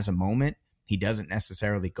has a moment, he doesn't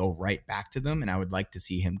necessarily go right back to them, and I would like to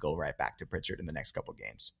see him go right back to Pritchard in the next couple of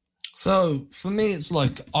games. So for me, it's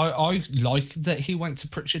like I like that he went to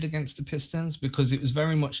Pritchard against the Pistons, because it was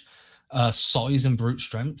very much size and brute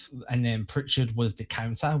strength, and then Pritchard was the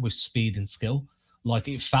counter with speed and skill. Like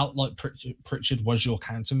it felt like Pritchard was your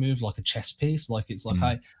counter move, like a chess piece. Like it's like,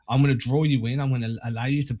 hey, I'm going to draw you in. I'm going to allow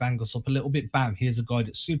you to bang us up a little bit. Bam, here's a guy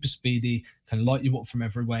that's super speedy, can light you up from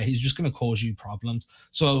everywhere. He's just going to cause you problems.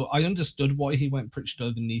 So I understood why he went Pritchard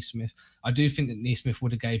over Neesmith. I do think that Neesmith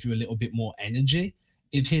would have gave you a little bit more energy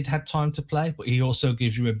if he'd had time to play, but he also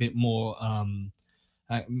gives you a bit more of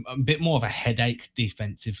a headache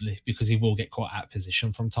defensively because he will get caught out of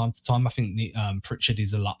position from time to time. I think Pritchard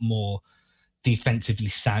is a lot more defensively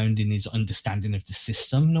sound in his understanding of the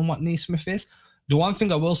system than what Neesmith is. The one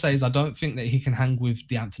thing I will say is I don't think that he can hang with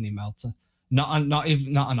D'Anthony Melton. Not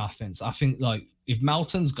on offense. I think like if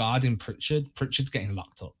Melton's guarding Pritchard's getting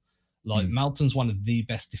locked up. Like Melton's one of the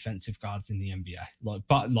best defensive guards in the NBA.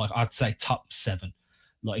 But I'd say top 7.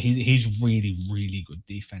 Like he's really, really good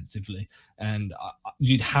defensively, and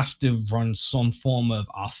you'd have to run some form of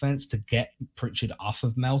offense to get Pritchard off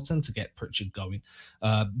of Melton to get Pritchard going.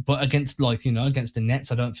 But against the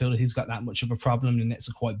Nets, I don't feel that he's got that much of a problem. The Nets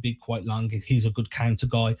are quite big, quite long. He's a good counter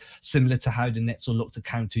guy, similar to how the Nets will look to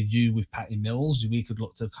counter you with Patty Mills. We could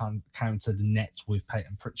look to counter the Nets with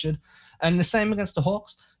Peyton Pritchard, and the same against the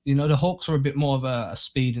Hawks. The Hawks are a bit more of a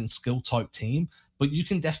speed and skill type team, but you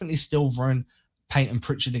can definitely still run Peyton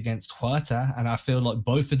Pritchard against Huerta, and I feel like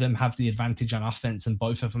both of them have the advantage on offense and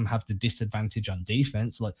both of them have the disadvantage on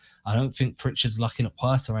defense. Like I don't think Pritchard's locking up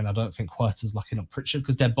Huerta and I don't think Huerta's locking up Pritchard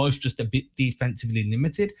because they're both just a bit defensively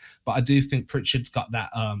limited, but I do think Pritchard's got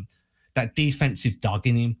that defensive dog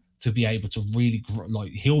in him to be able to really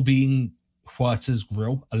he'll be in Huerta's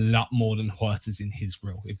grill a lot more than Huerta's in his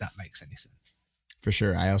grill, if that makes any sense. For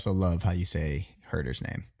sure. I also love how you say Herter's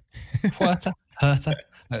name. Huerta.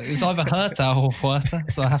 It's either Huerta or Huerta,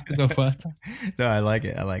 so I have to go Huerta. No, I like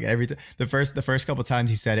it. Every the first couple times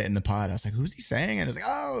he said it in the pod, I was like, "Who's he saying?" And I was like,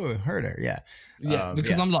 "Oh, Herter, yeah."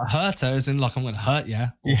 Because I'm like Huerta, as in like I'm going to hurt you,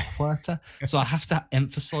 or Huerta. So I have to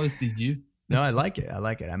emphasize the U. No, I like it.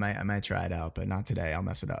 I might try it out, but not today. I'll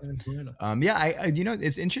mess it up.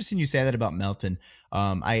 It's interesting you say that about Melton.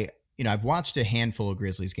 I've watched a handful of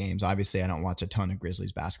Grizzlies games. Obviously, I don't watch a ton of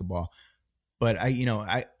Grizzlies basketball, but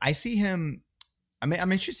I see him.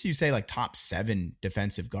 I'm interested you say like top 7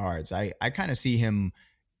 defensive guards. I kind of see him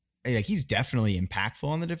like he's definitely impactful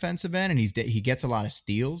on the defensive end and he gets a lot of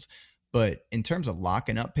steals. But in terms of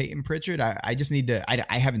locking up Peyton Pritchard, I just need to.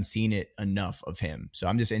 I haven't seen it enough of him, so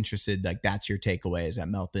I'm just interested. Like that's your takeaway is that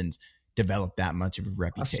Melton's developed that much of a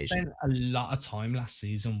reputation. I spent a lot of time last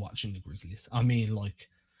season watching the Grizzlies. I mean, like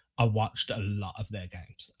I watched a lot of their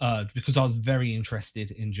games because I was very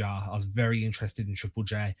interested in Ja. I was very interested in Triple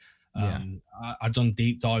J. I've done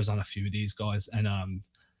deep dives on a few of these guys and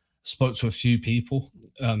spoke to a few people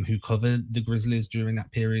who covered the Grizzlies during that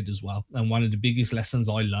period as well. And one of the biggest lessons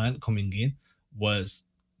I learned coming in was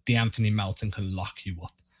D'Anthony Melton can lock you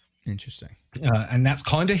up. Interesting. And that's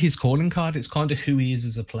kind of his calling card. It's kind of who he is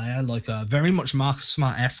as a player, like very much Marcus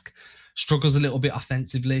Smart-esque, struggles a little bit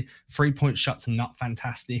offensively. 3-point shots are not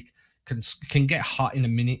fantastic, can get hot in a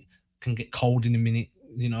minute, can get cold in a minute.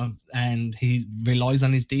 And he relies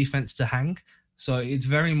on his defense to hang. So it's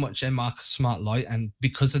very much a Marcus Smart light. And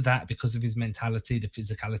because of that, because of his mentality, the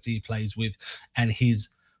physicality he plays with, and his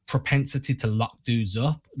propensity to lock dudes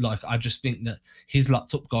up, like I just think that he's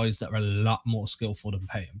locked up guys that are a lot more skillful than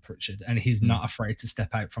Peyton Pritchard. And he's not afraid to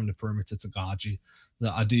step out from the perimeter to guard you.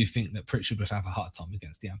 That I do think that Pritchard would have a hard time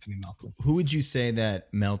against D'Anthony Melton. Who would you say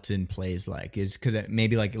that Melton plays like? Is because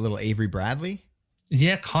maybe like a little Avery Bradley?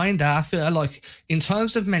 Yeah, kind of. I feel like in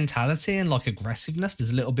terms of mentality and like aggressiveness,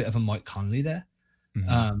 there's a little bit of a Mike Conley there,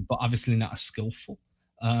 but obviously not as skillful.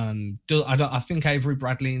 I think Avery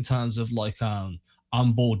Bradley in terms of like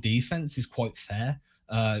on-ball defense is quite fair,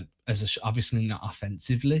 obviously not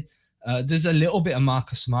offensively. There's a little bit of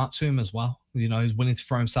Marcus Smart to him as well. He's willing to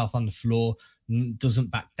throw himself on the floor,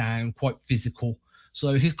 doesn't back down, quite physical.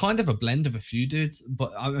 So he's kind of a blend of a few dudes,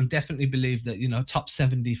 but I definitely believe that, top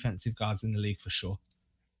 7 defensive guards in the league for sure.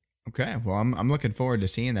 Okay. Well, I'm looking forward to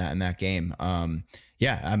seeing that in that game. I'm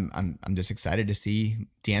just excited to see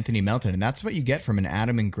D'Anthony Melton, and that's what you get from an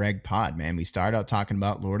Adam and Greg pod, man. We start out talking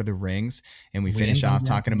about Lord of the Rings and we finish off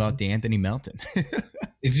talking about D'Anthony Melton.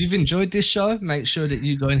 If you've enjoyed this show, make sure that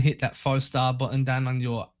you go and hit that 5-star button down on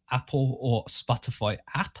your Apple or Spotify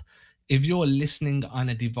app. If you're listening on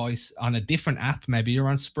a device, on a different app, maybe you're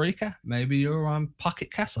on Spreaker, maybe you're on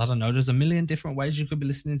Pocket Cast. I don't know. There's a million different ways you could be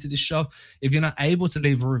listening to this show. If you're not able to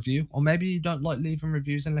leave a review, or maybe you don't like leaving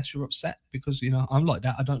reviews unless you're upset, because, I'm like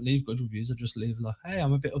that. I don't leave good reviews. I just leave like, hey,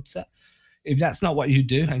 I'm a bit upset. If that's not what you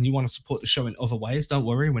do and you want to support the show in other ways, don't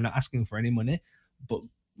worry. We're not asking for any money, but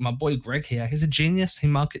my boy Greg here, he's a genius. He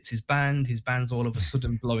markets his band. His band's all of a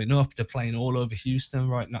sudden blowing up. They're playing all over Houston,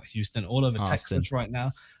 right? Not Houston, all over Austin. Texas right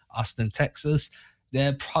now. Austin, Texas.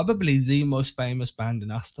 They're probably the most famous band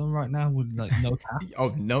in Austin right now, with like no cap.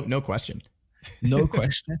 Oh, no question. No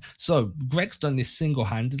question. So Greg's done this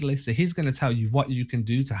single-handedly. So he's going to tell you what you can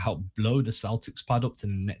do to help blow the Celtics pod up to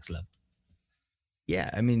the next level. Yeah,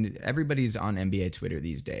 I mean, everybody's on NBA Twitter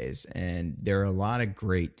these days, and there are a lot of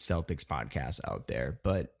great Celtics podcasts out there,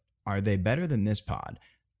 but are they better than this pod?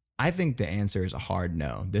 I think the answer is a hard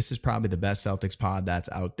no. This is probably the best Celtics pod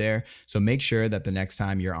that's out there. So make sure that the next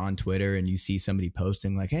time you're on Twitter and you see somebody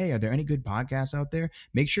posting like, hey, are there any good podcasts out there?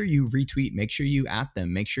 Make sure you retweet, make sure you at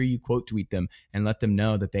them, make sure you quote tweet them and let them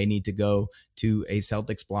know that they need to go to a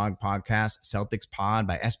Celtics blog podcast, Celtics Pod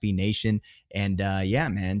by SB Nation. And yeah,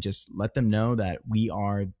 man, just let them know that we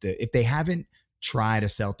are if they haven't tried a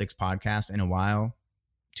Celtics podcast in a while,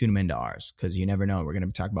 tune them into ours, because you never know. We're going to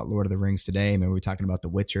be talking about Lord of the Rings today. Maybe we're talking about The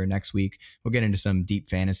Witcher next week. We'll get into some deep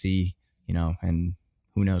fantasy, and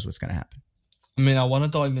who knows what's going to happen. I mean, I want to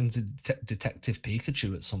dive into Detective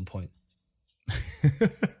Pikachu at some point.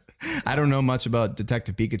 I don't know much about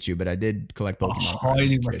Detective Pikachu, but I did collect Pokemon I cards.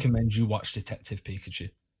 highly recommend you watch Detective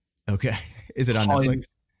Pikachu. Okay. Is it on Netflix?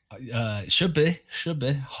 Should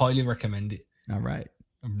be. Highly recommend it. All right.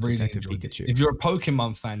 I really Detective enjoyed Pikachu. it. If you're a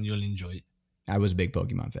Pokemon fan, you'll enjoy it. I was a big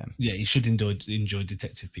Pokemon fan. Yeah, you should enjoy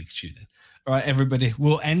Detective Pikachu then. All right, everybody.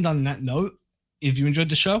 We'll end on that note. If you enjoyed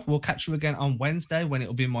the show, we'll catch you again on Wednesday when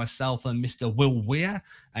it'll be myself and Mr. Will Weir.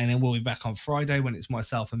 And then we'll be back on Friday when it's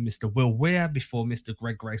myself and Mr. Will Weir before Mr.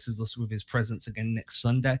 Greg graces us with his presence again next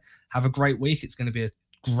Sunday. Have a great week. It's going to be a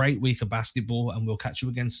great week of basketball, and we'll catch you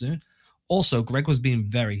again soon. Also, Greg was being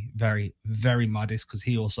very, very, very modest because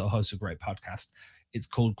he also hosts a great podcast. It's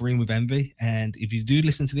called Green with Envy. And if you do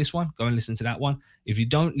listen to this one, go and listen to that one. If you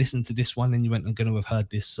don't listen to this one, then you ain't going to have heard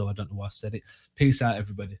this. So I don't know why I said it. Peace out,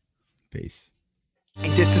 everybody. Peace.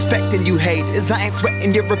 Ain't disrespecting you haters, I ain't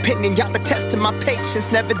sweating your opinion. Y'all been testing my patience,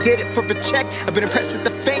 never did it for a check. I've been impressed with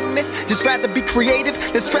the famous, just rather be creative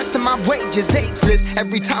than stressing my wages. Ageless,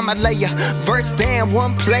 every time I lay a verse down,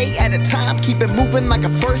 one play at a time, keep it moving like a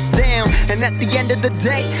first down. And at the end of the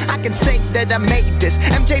day, I can say that I made this.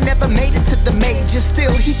 MJ never made it to the majors,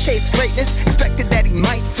 still he chased greatness, expected that he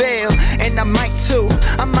might fail, and I might too.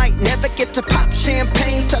 I might never get to pop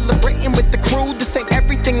champagne, celebrating with the crew. This ain't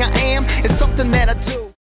everything I am, it's something that I do.